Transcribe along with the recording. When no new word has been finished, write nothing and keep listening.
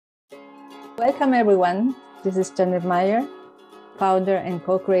Welcome everyone. This is Janet Meyer, founder and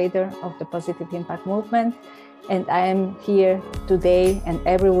co-creator of the Positive Impact Movement. And I am here today and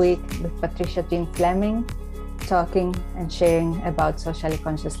every week with Patricia Jean Fleming, talking and sharing about socially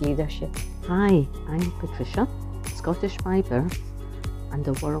conscious leadership. Hi, I'm Patricia, Scottish by birth and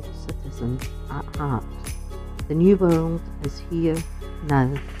a world citizen at heart. The new world is here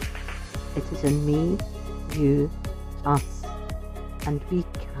now. It is in me, you, us, and we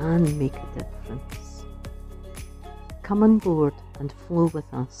can make a difference. Come on board and flow with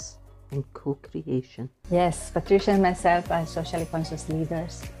us in co-creation. Yes, Patricia and myself are socially conscious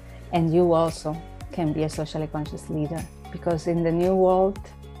leaders, and you also can be a socially conscious leader, because in the new world,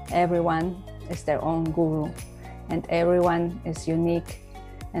 everyone is their own guru and everyone is unique.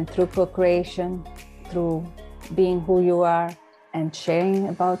 And through co-creation, through being who you are and sharing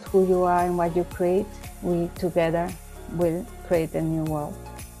about who you are and what you create, we together will create a new world.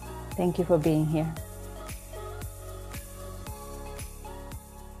 Thank you for being here.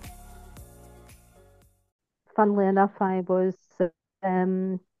 Funnily enough, I was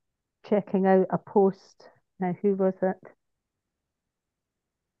checking out a post. Now, who was it?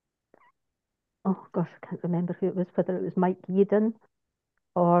 Oh gosh, I can't remember who it was, whether it was Mike Yeadon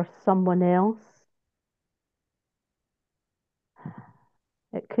or someone else.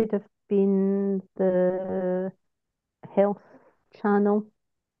 It could have been the Health Channel.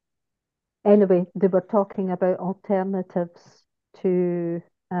 Anyway, they were talking about alternatives to,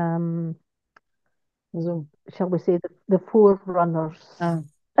 Zoom. shall we say, the forerunners. Yeah.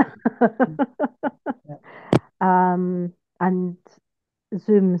 And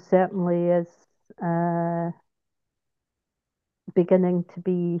Zoom certainly is beginning to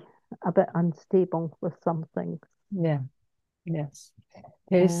be a bit unstable with some things. Yeah. Yes.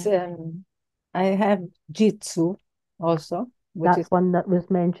 There's I have Jitsu also, which That's is one that was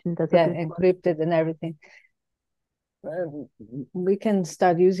mentioned as a good one. encrypted and everything. We can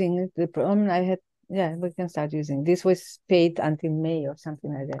start using it. The problem I had, we can start using. This was paid until May or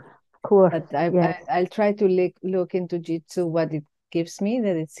something like that. Of course, But yes. I'll try to look into Jitsu, what it gives me,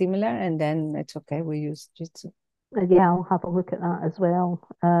 that it's similar, and then it's okay. We use Jitsu. Yeah, I'll have a look at that as well.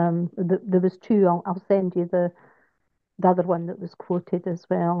 There was two. I'll send you the other one that was quoted as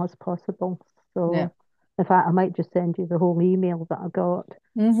well as possible. So, Yeah. in fact, I might just send you the whole email that I got.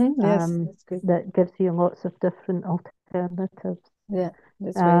 Yes, that's good. That gives you lots of different alternatives. Yeah,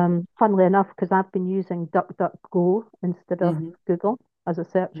 that's right. Funnily enough, because I've been using DuckDuckGo instead of Google as a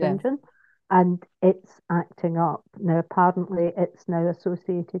search engine, and it's acting up. Now, apparently, it's now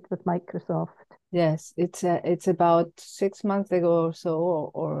associated with Microsoft. Yes, it's about 6 months ago or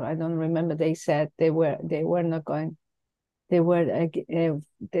so, or I don't remember. They said they were not going. They were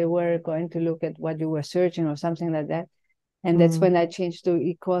going to look at what you were searching or something like that, and that's when I changed to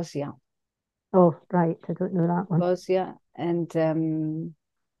Ecosia. Oh, right. I don't know that one. Ecosia, and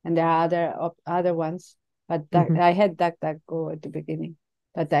there are other ones, but I had DuckDuckGo at the beginning,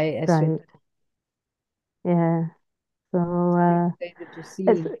 but I switched. Yeah. So able to see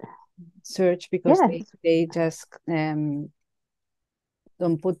search, because they just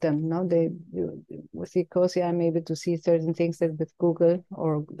don't put them. No, with Ecosia, I'm able to see certain things that with Google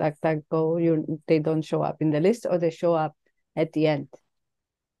or DuckDuckGo, they don't show up in the list, or they show up at the end.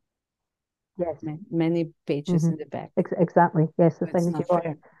 Yes. Many pages in the back. Exactly. Yes, the things you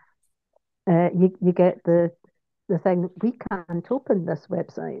want. You get the thing, we can't open this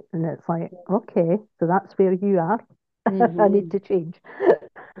website, and it's like, okay, so that's where you are. I need to change.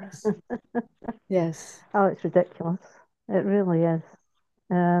 Yes. Yes. Oh, it's ridiculous. It really is.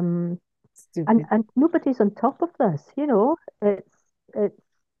 Stupid. And nobody's on top of this, you know. It's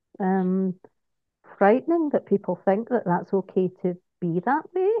frightening that people think that that's okay to be that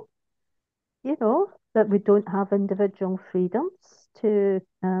way, you know, that we don't have individual freedoms to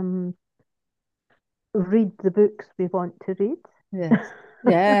read the books we want to read. Yes.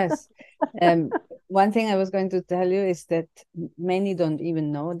 Yes. One thing I was going to tell you is that many don't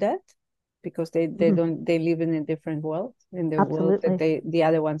even know that, because they live in a different world, in the world that the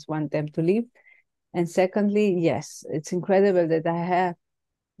other ones want them to live. And secondly, yes, it's incredible that I have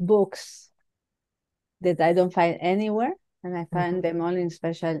books that I don't find anywhere, and I find them only in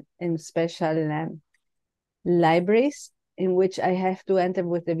special libraries, in which I have to enter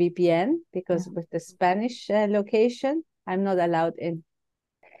with the VPN, because with the Spanish location, I'm not allowed in.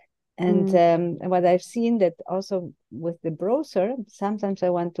 And what I've seen, that also with the browser, sometimes I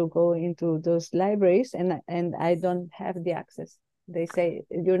want to go into those libraries, and I don't have the access. They say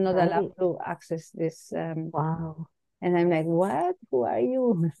you're not allowed to access this. Wow. And I'm like, what? Who are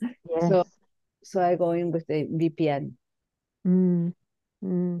you? Yes. So I go in with the VPN.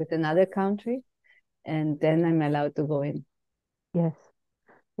 with another country, and then I'm allowed to go in. Yes.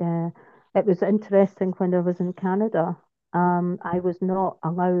 Yeah. It was interesting when I was in Canada. I was not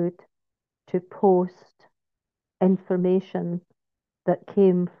allowed to post information that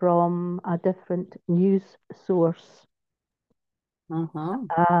came from a different news source Uh-huh.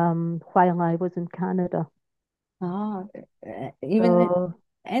 while I was in Canada. Oh, even So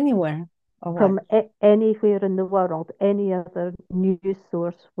anywhere or what? from anywhere in the world, any other news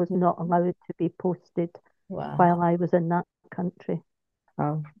source was not allowed to be posted Wow, while I was in that country.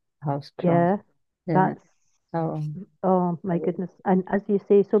 how how strong. Yeah, Yeah. that's, How oh my goodness. And as you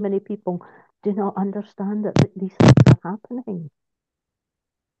say, so many people do not understand that these things are happening.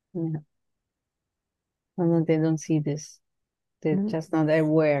 yeah. No, no, they don't see this. They're Mm, just not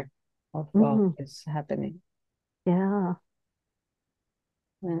aware of what mm, is happening. yeah.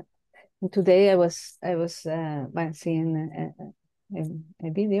 Yeah. And today I was seeing a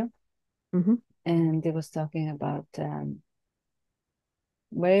video, Hmm. and it was talking about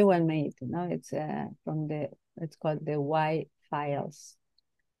very well made. It's it's called the Y Files,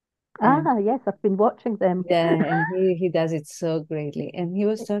 and Ah, yes, I've been watching them. yeah, and he does it so greatly. And he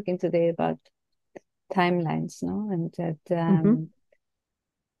was talking today about timelines, no, and that Hmm.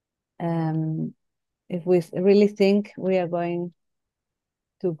 um, if we really think we are going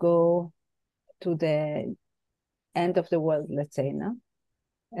to go to the end of the world, let's say, no,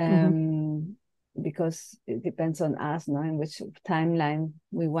 Hmm. um, because it depends on us, no, in which timeline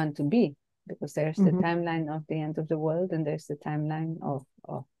we want to be. Because there's the Hmm. timeline of the end of the world, and there's the timeline of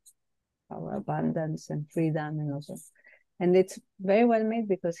our abundance and freedom, and also, and it's very well made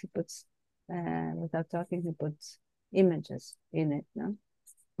because he puts, without talking, he puts images in it, no.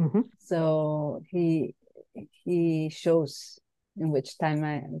 Hmm. So he shows in which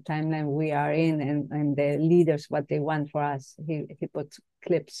timeline we are in, and the leaders what they want for us. He puts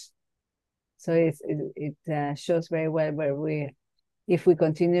clips, so it shows very well where we, if we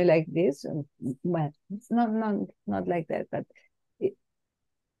continue like this, well, not like that, but it,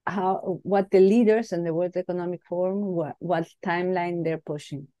 how, what the leaders and the World Economic Forum, what timeline they're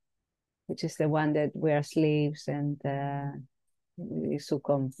pushing, which is the one that we are slaves and we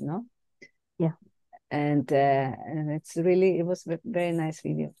succumb, no? Yeah. And it was a very nice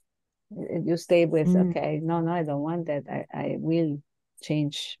video. You stay with, Mm, okay, no, I don't want that. I will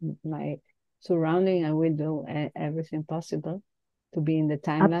change my surrounding. I will do everything possible to be in the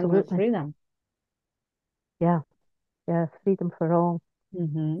timeline of absolutely. freedom. Yeah. Yeah. Freedom for all.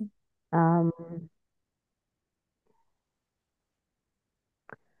 Mm-hmm. Um,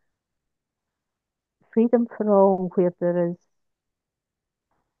 freedom for all, where there is,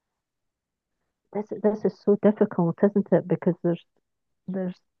 this is so difficult, isn't it? Because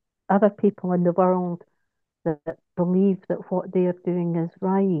there's other people in the world that believe that what they're doing is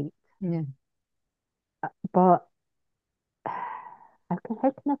right. Yeah. But how can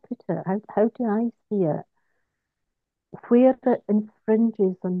I put it? How do I see it? Where it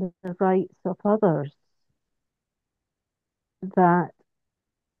infringes on the rights of others, that,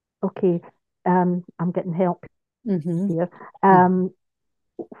 okay, I'm getting help Mm-hmm. here. Mm-hmm. Um,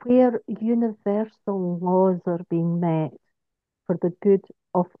 where universal laws are being met for the good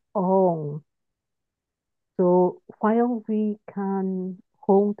of all. So while we can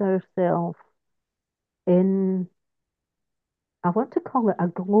hold ourselves in, I want to call it a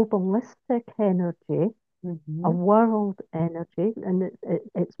globalistic energy, a Mm-hmm. world energy, and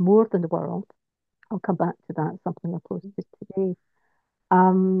it's more than the world. I'll come back to that, something I posted today.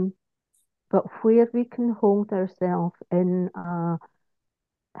 Um, but where we can hold ourselves in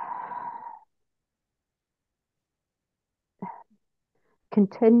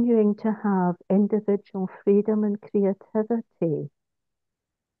continuing to have individual freedom and creativity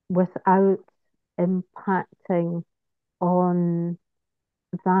without impacting on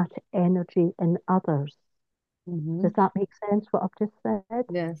that energy in others. Mm-hmm. Does that make sense what I've just said?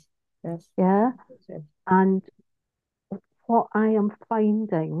 Yes, yes, Yeah. yes. And what I am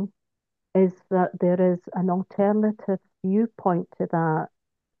finding is that there is an alternative viewpoint to that,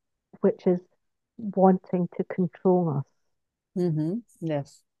 which is wanting to control us. Mm-hmm.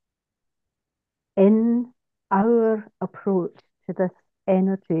 Yes. In our approach to this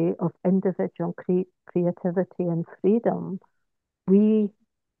energy of individual creativity and freedom, we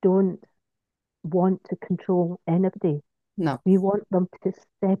don't want to control anybody. No. We want them to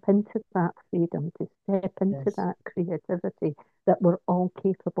step into that freedom, to step into Yes. that creativity that we're all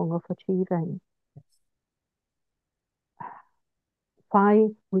capable of achieving. Why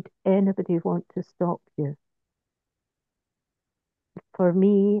would anybody want to stop you? For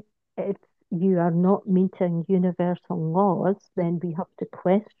me, it's you are not meeting universal laws, then we have to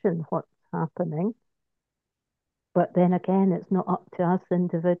question what's happening. But then again, it's not up to us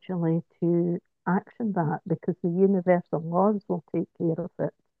individually to action that because the universal laws will take care of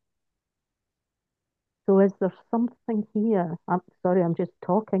it. So is there something here? I'm sorry, I'm just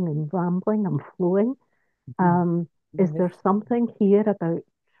talking and rambling, I'm flowing. Is there something here about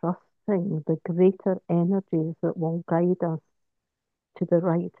trusting the greater energies that will guide us to the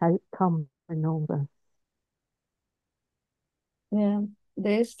right outcome in all this? Yeah,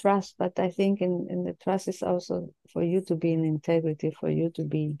 there is trust, but I think in the trust is also for you to be in integrity, for you to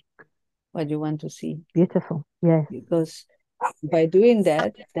be what you want to see. Beautiful. Yes. Because by doing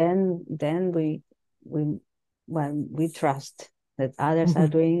that, then we trust that others are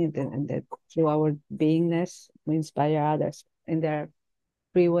doing it, and that through our beingness we inspire others in their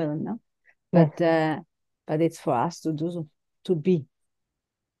free will, no? Yes. But it's for us to do, to be.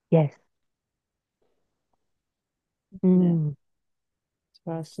 Yes. Yeah, it's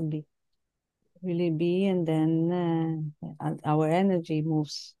for us to be, really be, and then our energy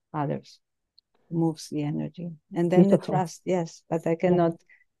moves others, moves the energy, and then the Beautiful. trust. Yes, but I Yes. cannot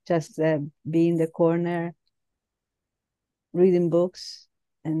just be in the corner reading books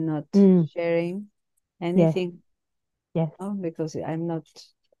and not sharing anything. Yes. Oh, because I'm not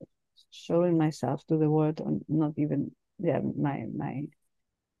showing myself to the world, or not even, yeah,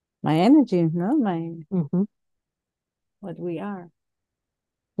 my energy, no, my what we are.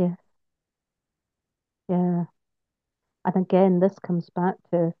 Yes. Yeah. And again, this comes back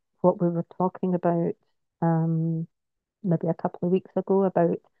to what we were talking about maybe a couple of weeks ago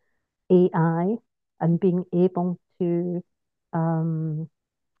about AI and being able to um,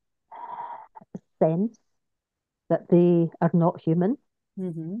 sense that they are not human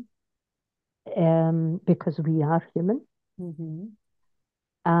Mm-hmm. because we are human, Mm-hmm.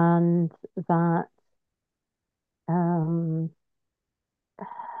 and that um,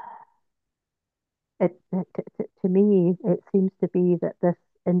 to me, it seems to be that this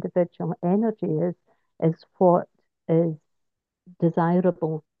individual energy is what is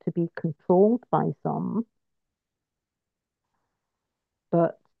desirable to be controlled by some,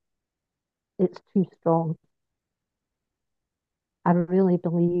 but it's too strong. I really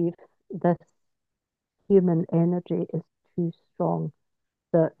believe this human energy is too strong,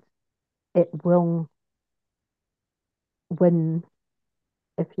 that it will win,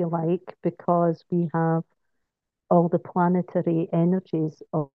 if you like, because we have all the planetary energies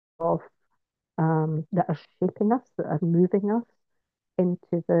of that are shaping us, that are moving us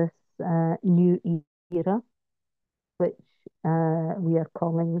into this new era, which we are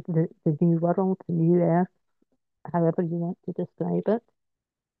calling the new world, the new earth, however you want to describe it.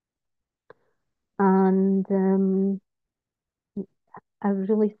 And I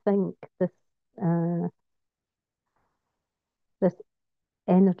really think uh, this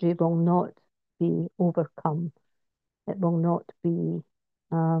energy will not be overcome. It will not be.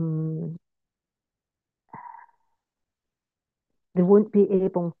 Um, they won't be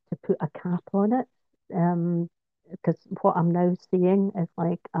able to put a cap on it. Because what I'm now seeing is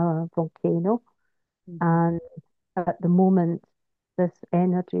like a volcano, and at the moment, this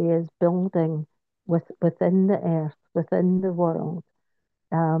energy is building within the earth, within the world,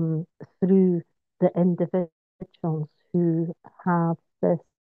 um, through the individuals who have this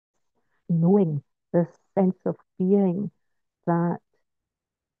knowing, this sense of being that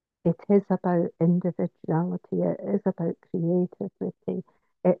it is about individuality, it is about creativity,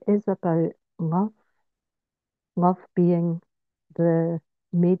 it is about love, love being the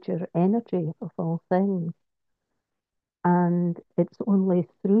major energy of all things. And it's only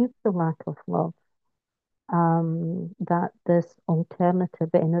through the lack of love that this alternative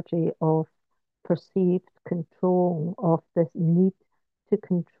energy of perceived control, of this need to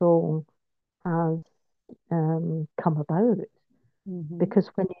control, has come about. Because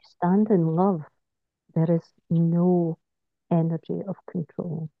when you stand in love, there is no energy of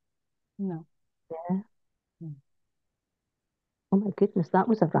control. No. Yeah. Mm. Oh my goodness, that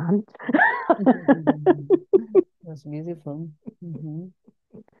was a rant. That's beautiful.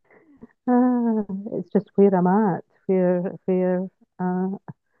 It's just where I'm at, where uh,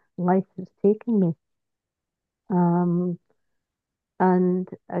 life is taking me. Um, and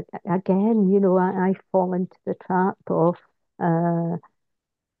again, you know, I fall into the trap of uh,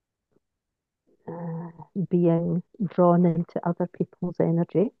 being drawn into other people's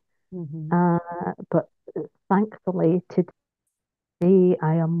energy. But thankfully, today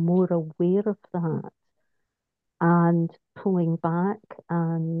I am more aware of that and pulling back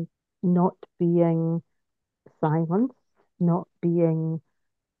and not being silenced, not being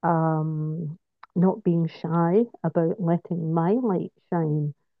um, not being shy about letting my light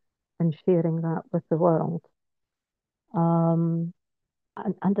shine and sharing that with the world. Um,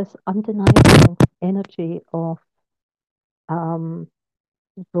 and this undeniable energy of um,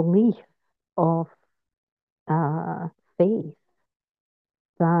 belief, of uh, faith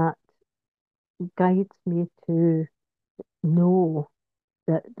that guides me to know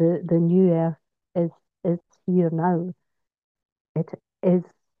that the new earth is is here now. It is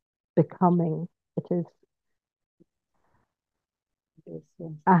becoming. It is. Yes,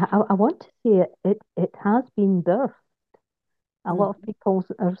 yes. I want to say it has been birthed. A lot of Mhm. people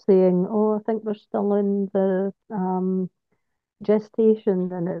are saying, "Oh, I think we're still in the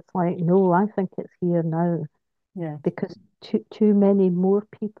gestation," and it's like, no, I think it's here now Yes. because too many more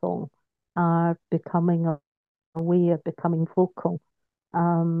people are becoming aware, becoming vocal,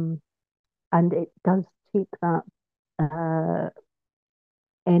 um, and it does take that uh,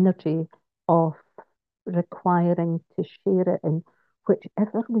 energy of requiring to share it in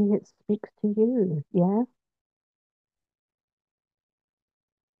whichever way it speaks to you. Yeah.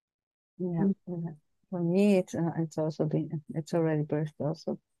 Yeah. Yeah. For me, it's also been it's already birthed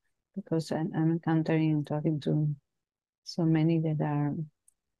also because I'm encountering and talking to so many that are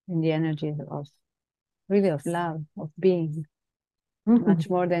in the energy of really of love, of being, Hmm. much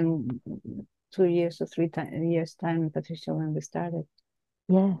more than 2 years or years time, Patricia, when we started.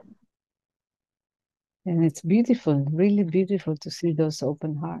 Yeah. And it's beautiful, really beautiful to see those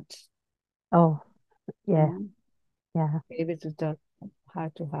open hearts. Oh, yeah. Mm. Yeah. Able to talk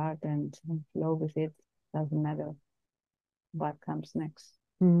heart to heart and flow with it. Doesn't matter what comes next.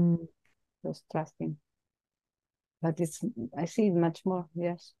 Mm, Just trusting. But I see it much more,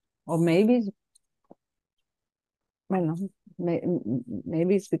 yes. Or maybe, well, no,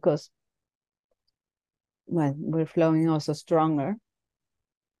 maybe it's because, well, we're flowing also stronger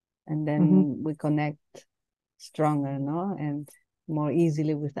and hmm then we connect stronger, no? And more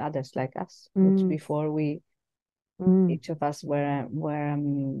easily with others like us, which mm, before mm. each of us were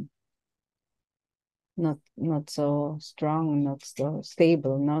not so strong, not so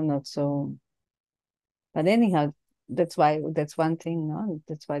stable, no, not so. But anyhow, that's one thing, no?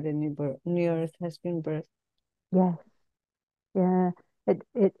 That's why the new earth has been birthed. Yes. Yeah. It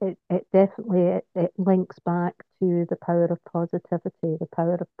definitely it links back to the power of positivity, the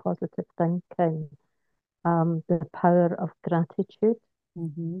power of positive thinking, the power of gratitude,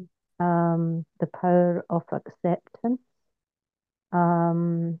 Mm-hmm. the power of acceptance,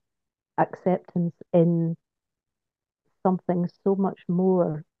 um, acceptance in something so much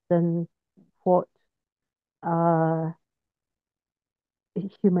more than what uh,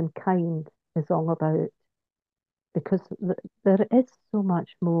 humankind is all about, because there is so much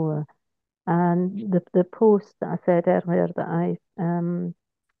more. And the post that I said earlier that I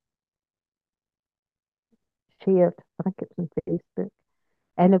shared, I think it's on Facebook.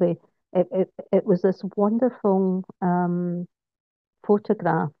 Anyway, it was this wonderful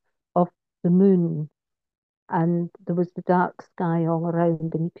photograph of the moon, and there was the dark sky all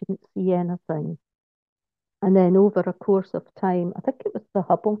around, and you couldn't see anything. And then over a course of time, I think it was the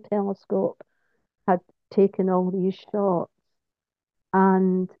Hubble telescope had taken all these shots.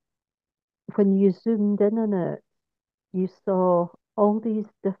 And when you zoomed in on it, you saw all these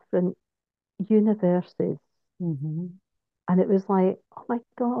different universes. Mm-hmm. And it was like, oh my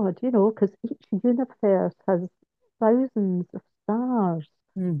God, because each universe has thousands of stars,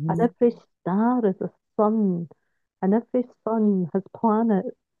 and Mm-hmm. every star is a sun, and every sun has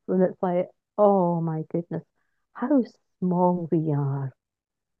planets. And it's like, oh my goodness, how small we are.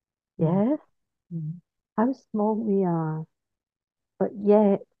 Yes, Mm-hmm. how small we are. But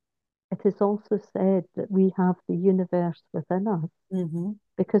yet, it is also said that we have the universe within us. Mm-hmm.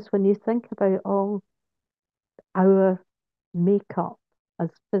 Because when you think about all our makeup as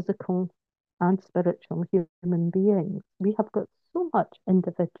physical and spiritual human beings, we have got so much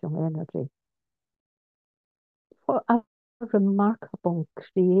individual energy. What a remarkable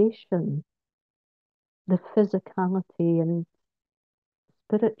creation, the physicality and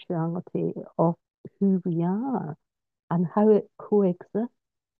spirituality of who we are and how it coexists,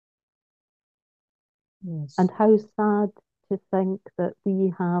 Yes. and how sad to think that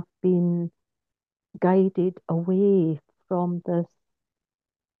we have been guided away from this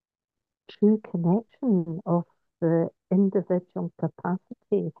true connection of the individual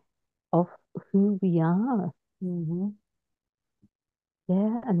capacity of who we are, Mm-hmm.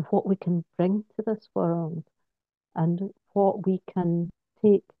 yeah, and what we can bring to this world and what we can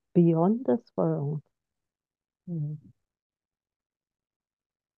take beyond this world. Mm-hmm.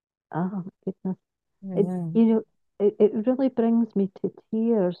 Oh, goodness. It, Yeah. you know, it really brings me to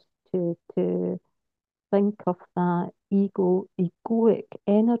tears to think of that egoic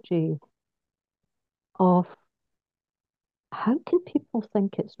energy of how can people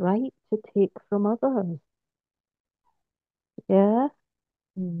think it's right to take from others? Yeah.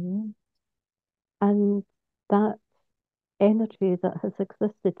 Mm-hmm. And that energy that has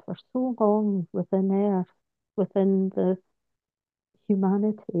existed for so long within Earth, within the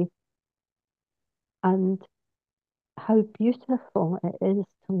humanity, and how beautiful it is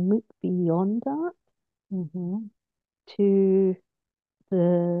to look beyond that Mm-hmm. to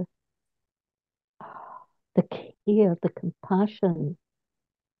the the care, the compassion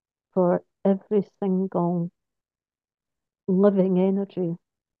for every single living energy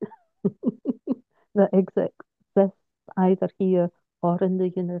that exists either here or in the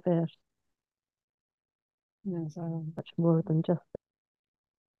universe, Yes, much more than just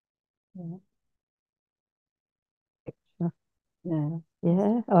yeah. a picture. Yeah.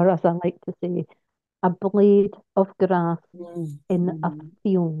 Yeah, or as I like to say, a blade of grass in a Mm-hmm.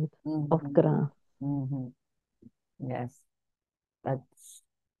 field of Mm-hmm. grass. Mm-hmm. Yes, but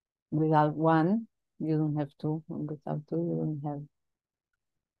without one, you don't have two. And without two, you don't have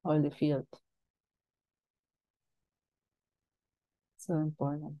all the field. So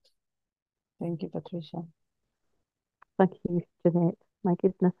important. Thank you, Patricia. Thank you, Jeanette. My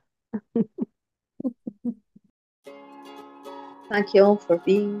goodness. Thank you all for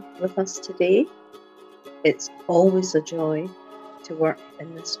being with us today. It's always a joy to work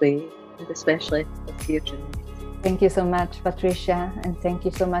in this way, and especially with you, Jeanette. Thank you so much, Patricia, and thank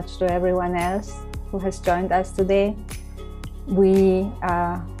you so much to everyone else who has joined us today. We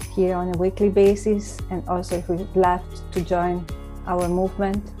are here on a weekly basis, and also if you'd love to join our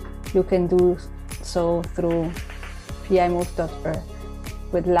movement, you can do so through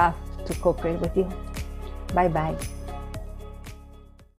pimove.earth. We'd love to cooperate with you. Bye-bye.